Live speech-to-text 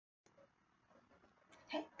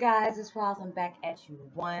Hey guys, it's Roz. I'm back at you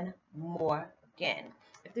one more again.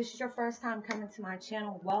 If this is your first time coming to my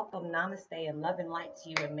channel, welcome, namaste, and love and light to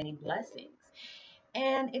you and many blessings.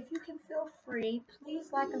 And if you can feel free,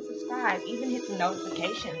 please like and subscribe, even hit the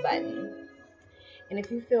notification button. And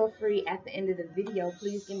if you feel free at the end of the video,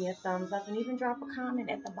 please give me a thumbs up and even drop a comment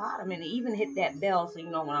at the bottom and even hit that bell so you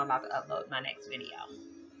know when I'm about to upload my next video.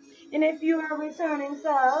 And if you are a returning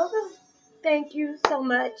sub, thank you so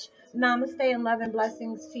much. Namaste and love and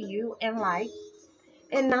blessings to you and light.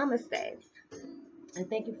 And namaste. And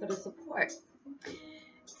thank you for the support.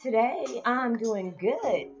 Today, I'm doing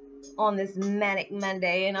good on this manic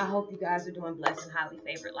Monday. And I hope you guys are doing blessed and highly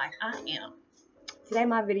favored like I am. Today,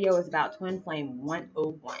 my video is about Twin Flame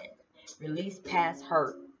 101. Release past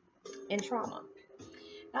hurt and trauma.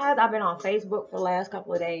 Guys, I've been on Facebook for the last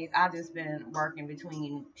couple of days. I've just been working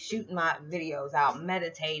between shooting my videos out,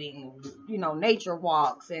 meditating, nature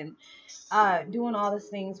walks, and doing all these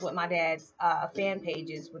things with my dad's fan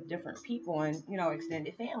pages with different people and,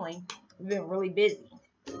 extended family. We've been really busy.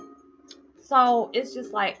 So it's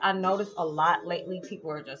just like I noticed a lot lately.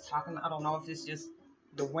 People are just talking. I don't know if it's just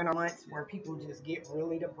the winter months where people just get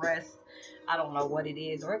really depressed. I don't know what it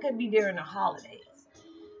is. Or it could be during the holidays.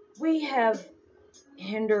 We have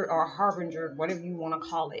hindered or harbinger, whatever you want to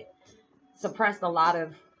call it, suppressed a lot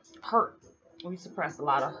of hurt. We suppressed a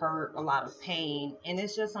lot of hurt, a lot of pain, and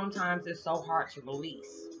it's just sometimes it's so hard to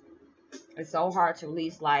release. It's so hard to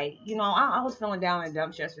release. Like, I was feeling down in the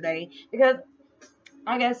dumps yesterday because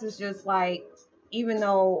I guess it's just like, even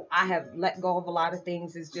though I have let go of a lot of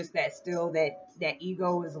things, it's just that still that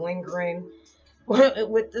ego is lingering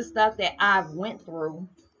with the stuff that I've went through.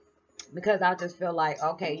 Because I just feel like,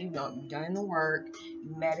 okay, you've done the work,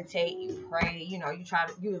 you meditate, you pray, you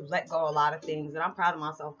let go of a lot of things. And I'm proud of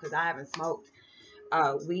myself because I haven't smoked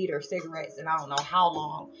weed or cigarettes in I don't know how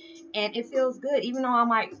long. And it feels good. Even though I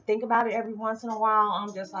might think about it every once in a while,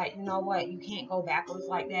 I'm just like, you know what? You can't go backwards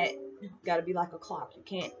like that. You got to be like a clock. You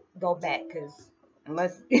can't go back because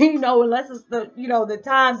unless it's the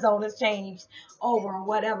time zone has changed over or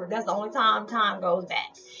whatever. That's the only time goes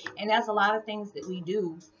back. And that's a lot of things that we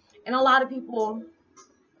do. And a lot of people,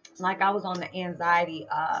 like I was on the anxiety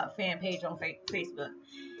fan page on Facebook,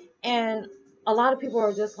 and a lot of people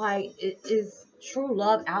are just like, is true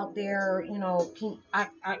love out there? I'm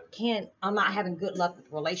not having good luck with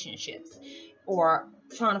relationships or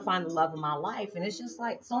trying to find the love of my life. And it's just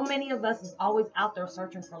like so many of us is always out there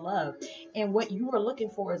searching for love. And what you are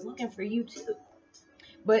looking for is looking for you too.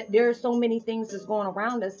 But there are so many things that's going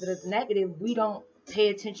around us that is negative. We don't pay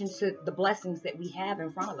attention to the blessings that we have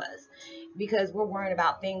in front of us because we're worrying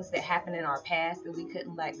about things that happened in our past that we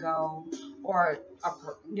couldn't let go, or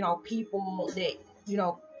people that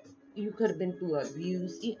you could have been through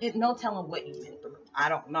abuse. No telling what you've been through. I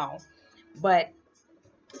don't know, but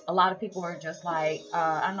a lot of people are just like,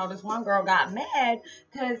 I know this one girl got mad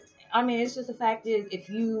because it's just the fact is, if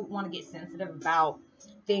you want to get sensitive about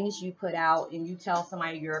things you put out and you tell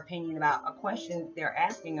somebody your opinion about a question they're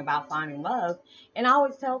asking about finding love, and I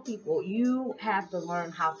always tell people, you have to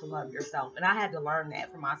learn how to love yourself. And I had to learn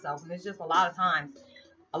that for myself. And it's just a lot of times,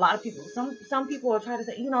 a lot of people, some people are trying to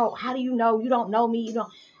say, how do you know? You don't know me.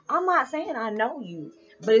 I'm not saying I know you,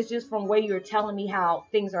 but it's just from where you're telling me how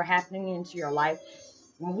things are happening into your life.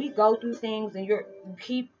 When we go through things and you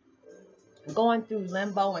keep going through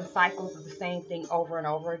limbo and cycles of the same thing over and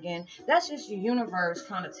over again, that's just your universe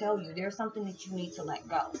trying to tell you there's something that you need to let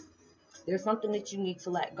go. There's something that you need to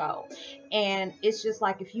let go. And it's just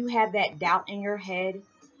like, if you have that doubt in your head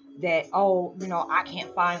that, I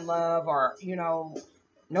can't find love, or,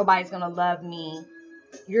 nobody's going to love me,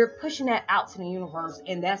 you're pushing that out to the universe,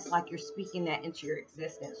 and that's like you're speaking that into your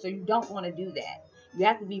existence. So you don't want to do that. You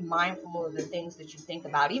have to be mindful of the things that you think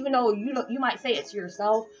about. Even though you might say it to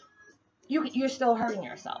yourself, you're still hurting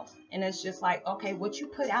yourself. And it's just like, okay, what you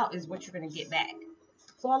put out is what you're going to get back.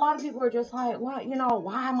 So a lot of people are just like, well,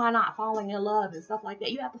 why am I not falling in love and stuff like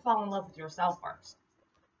that? You have to fall in love with yourself first.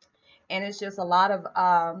 And it's just a lot of,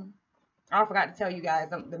 I forgot to tell you guys,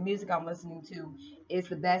 the music I'm listening to is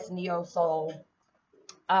the best neo soul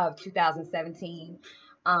of 2017.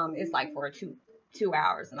 It's like for 2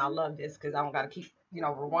 hours, and I love this because I don't got to keep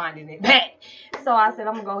rewinding it back. So I said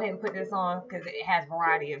I'm gonna go ahead and put this on because it has a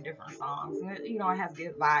variety of different songs, and it has a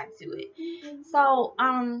good vibe to it. So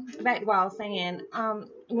back to what I was saying,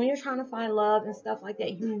 when you're trying to find love and stuff like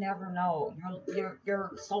that, you never know.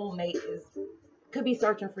 Your soulmate could be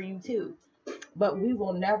searching for you too, but we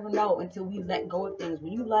will never know until we let go of things.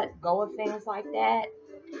 When you let go of things like that,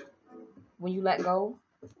 when you let go,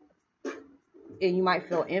 and you might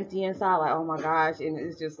feel empty inside, like, oh my gosh, and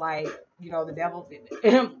it's just like, the devil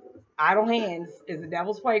idle hands is the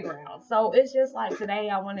devil's playground. So it's just like today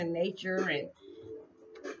I went in nature and,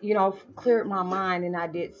 you know, cleared my mind, and I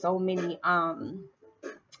did so many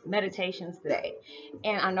meditations today.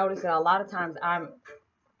 And I noticed that a lot of times I'm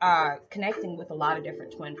connecting with a lot of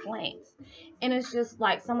different twin flames. And it's just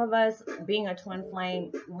like some of us being a twin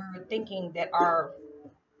flame, we're thinking that our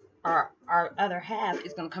other half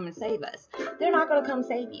is going to come and save us. They're not going to come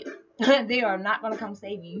save you. They are not going to come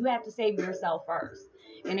save you. You have to save yourself first.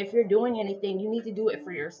 And if you're doing anything, you need to do it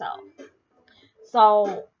for yourself.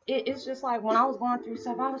 So it's just like when I was going through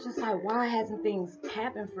stuff, I was just like, why hasn't things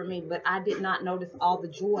happened for me? But I did not notice all the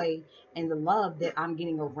joy and the love that I'm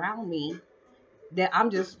getting around me, that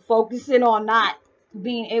I'm just focusing on not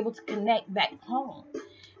being able to connect back home.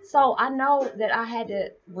 So I know that I had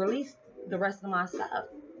to release the rest of my stuff.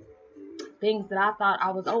 Things that I thought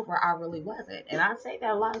I was over, I really wasn't. And I say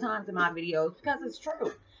that a lot of times in my videos because it's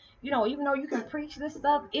true. You know, even though you can preach this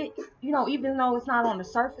stuff, even though it's not on the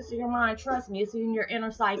surface of your mind, trust me, it's in your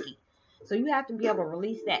inner psyche. So you have to be able to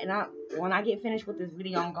release that. And when I get finished with this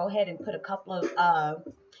video, I'm going to go ahead and put a couple of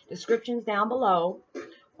descriptions down below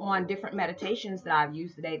on different meditations that I've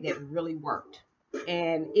used today that really worked.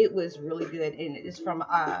 And it was really good. And it's from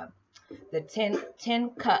the 10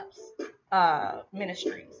 Cups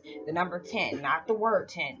Ministries. The number 10, not the word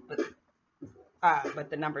 10,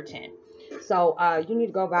 but the number 10. So you need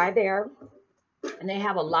to go by there, and they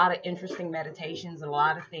have a lot of interesting meditations, a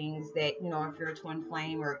lot of things that, you know, if you're a twin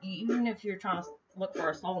flame, or even if you're trying to look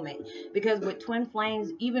for a soulmate, because with twin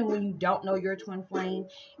flames, even when you don't know you're a twin flame,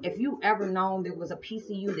 if you ever known there was a piece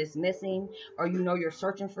of you that's missing, or you know you're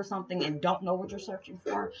searching for something and don't know what you're searching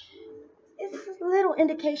for, it's a little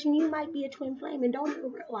indication you might be a twin flame and don't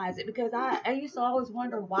even realize it. Because I used to always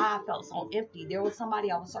wonder why I felt so empty. There was somebody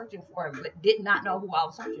I was searching for, but did not know who I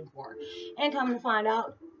was searching for. And coming to find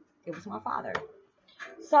out, it was my father.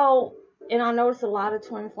 So, and I noticed a lot of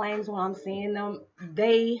twin flames when I'm seeing them,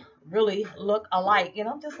 they really look alike. And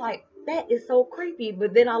I'm just like, that is so creepy.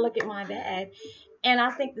 But then I look at my dad, and I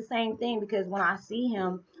think the same thing, because when I see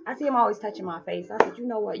him always touching my face. I said, you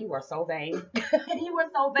know what? You are so vain. You are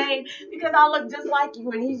so vain because I look just like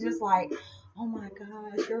you. And he's just like, oh my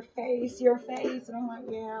gosh, your face. And I'm like,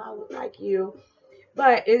 yeah, I look like you.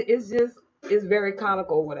 But it's very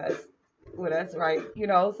comical with us, right? You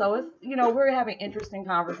know, so it's, you know, we're having interesting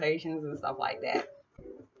conversations and stuff like that.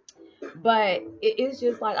 But it's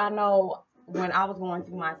just like, I know when I was going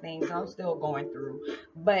through my things, I'm still going through,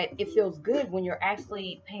 but it feels good when you're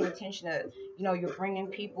actually paying attention to, you know, you're bringing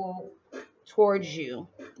people towards you.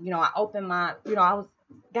 You know, I opened my, you know,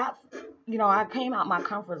 I came out my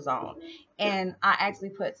comfort zone, and I actually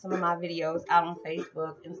put some of my videos out on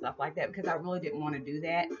Facebook and stuff like that, because I really didn't want to do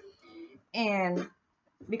that. And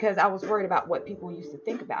because I was worried about what people used to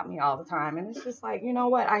think about me all the time. And it's just like, you know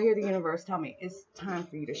what? I hear the universe tell me it's time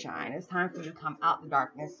for you to shine. It's time for you to come out the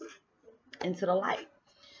darkness into the light.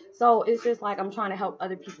 So it's just like I'm trying to help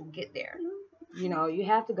other people get there. You know, you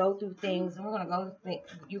have to go through things, and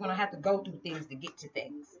you're gonna have to go through things to get to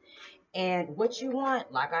things. And what you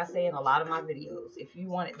want, like I say in a lot of my videos, if you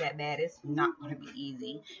want it that bad, it's not going to be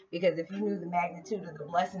easy. Because if you knew the magnitude of the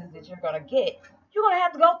blessings that you're going to get, you're going to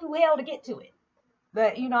have to go through hell to get to it.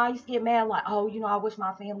 But, you know, I used to get mad like, oh, you know, I wish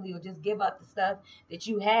my family would just give up the stuff that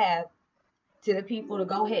you have to the people to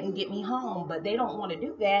go ahead and get me home. But they don't want to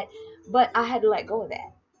do that. But I had to let go of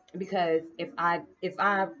that. Because if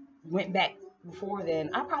I went back before then,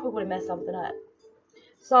 I probably would have messed something up.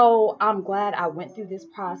 So I'm glad I went through this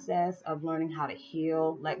process of learning how to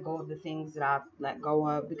heal, let go of the things that I've let go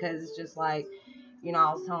of. Because it's just like, you know,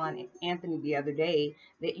 I was telling Anthony the other day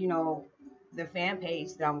that, you know, the fan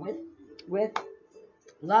page that I'm with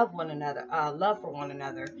love for one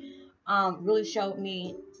another, really showed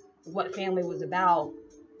me what family was about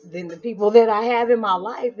than the people that I have in my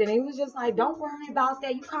life. And he was just like, don't worry about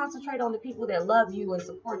that. You concentrate on the people that love you and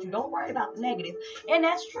support you. Don't worry about the negative. And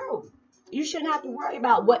that's true. You shouldn't have to worry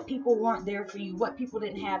about what people weren't there for you, what people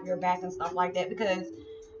didn't have your back and stuff like that, because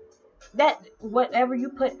that whatever you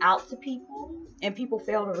put out to people and people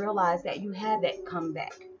fail to realize that you have that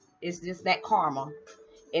comeback. It's just that karma.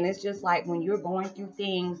 And it's just like when you're going through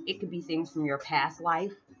things, it could be things from your past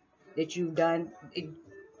life that you've done,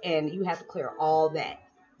 and you have to clear all that.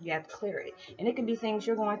 You have to clear it. And it could be things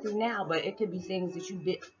you're going through now, but it could be things that you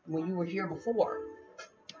did when you were here before.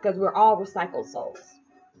 Because we're all recycled souls.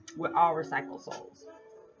 We're all recycled souls.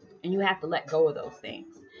 And you have to let go of those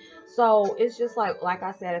things. So it's just like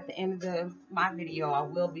I said, at the end of my video, I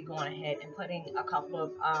will be going ahead and putting a couple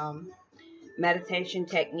of meditation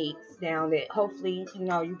techniques down that hopefully, you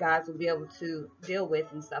know, you guys will be able to deal with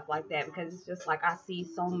and stuff like that, because it's just like I see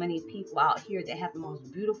so many people out here that have the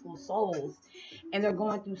most beautiful souls, and they're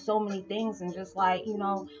going through so many things, and just like, you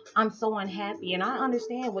know, I'm so unhappy, and I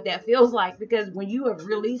understand what that feels like, because when you have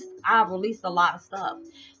released, I've released a lot of stuff,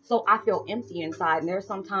 so I feel empty inside, and there's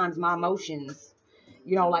sometimes my emotions,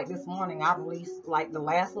 you know, like this morning I released like the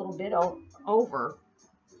last little bit over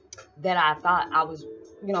that I thought I was,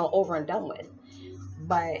 you know, over and done with.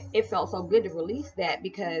 But it felt so good to release that,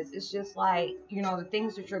 because it's just like, you know, the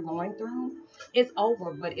things that you're going through, it's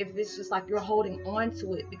over. But if it's just like you're holding on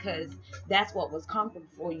to it because that's what was comfortable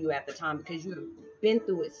for you at the time, because you have been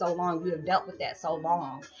through it so long, you have dealt with that so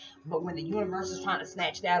long. But when the universe is trying to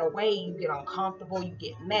snatch that away, you get uncomfortable, you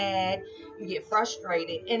get mad, you get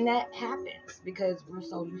frustrated. And that happens because we're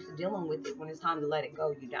so used to dealing with it. When it's time to let it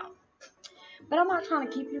go, you don't. But I'm not trying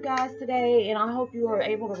to keep you guys today, and I hope you are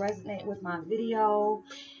able to resonate with my video.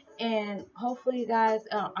 And hopefully, you guys,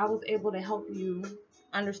 I was able to help you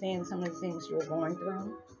understand some of the things you're going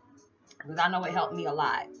through, because I know it helped me a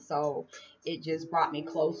lot. So it just brought me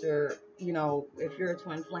closer. You know, if you're a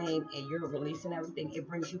twin flame and you're releasing everything, it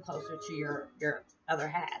brings you closer to your other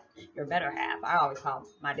half, your better half. I always call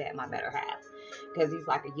my dad my better half, because he's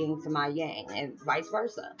like a yin to my yang, and vice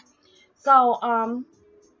versa. So,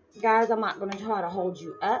 guys, I'm not going to try to hold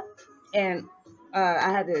you up. And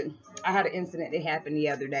I had an incident that happened the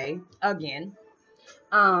other day again.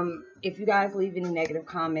 If you guys leave any negative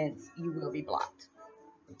comments, you will be blocked.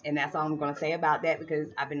 And that's all I'm going to say about that, because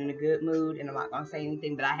I've been in a good mood and I'm not going to say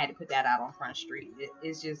anything, but I had to put that out on Front Street.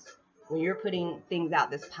 It's just, when you're putting things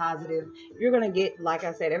out that's positive, you're going to get, like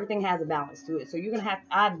I said, everything has a balance to it. So you're going to have,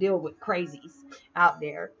 I deal with crazies out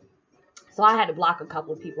there. So I had to block a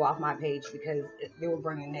couple of people off my page because they were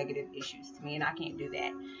bringing negative issues to me, and I can't do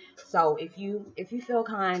that. So if you feel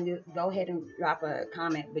kind, go ahead and drop a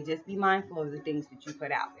comment, but just be mindful of the things that you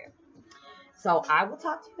put out there. So I will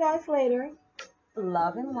talk to you guys later.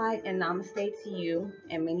 Love and light, and namaste to you,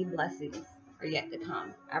 and many blessings are yet to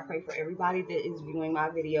come. I pray for everybody that is viewing my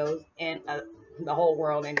videos, and the whole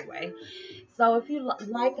world anyway. So if you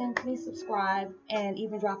like, and please subscribe, and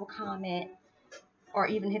even drop a comment, or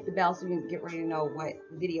even hit the bell so you can get ready to know what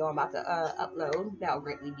video I'm about to upload. That will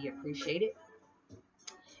greatly be appreciated.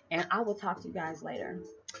 And I will talk to you guys later.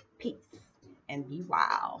 Peace and be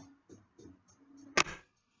wild.